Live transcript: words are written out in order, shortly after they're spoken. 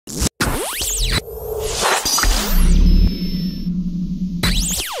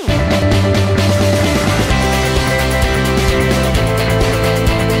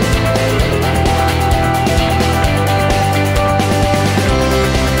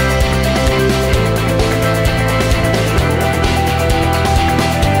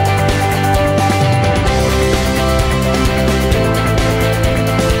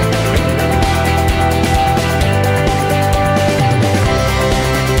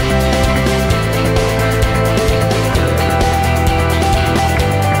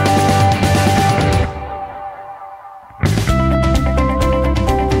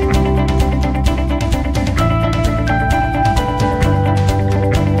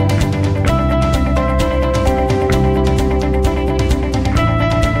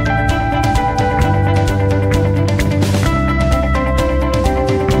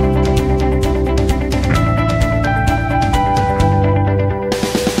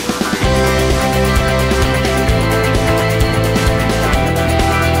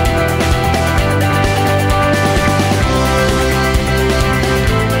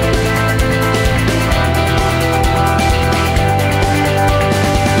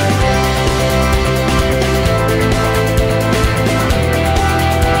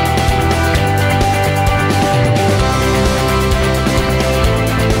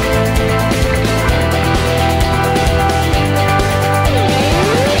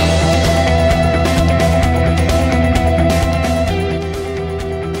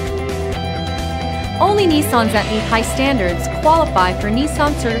Nissans that meet high standards qualify for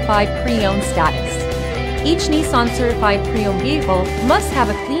Nissan Certified Pre-Owned status. Each Nissan Certified Pre-Owned vehicle must have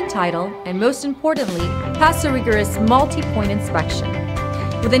a clean title and, most importantly, pass a rigorous multi-point inspection.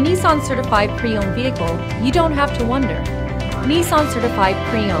 With a Nissan Certified Pre-Owned vehicle, you don't have to wonder. Nissan Certified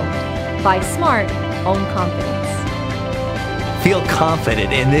Pre-Owned. Buy smart, own confidence. Feel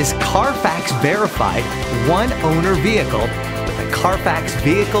confident in this CARFAX verified one-owner vehicle with a CARFAX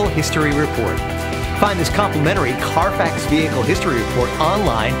Vehicle History Report. Find this complimentary CARFAX Vehicle History Report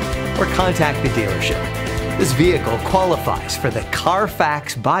online or contact the dealership. This vehicle qualifies for the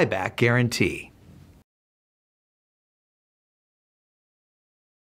CARFAX Buyback Guarantee.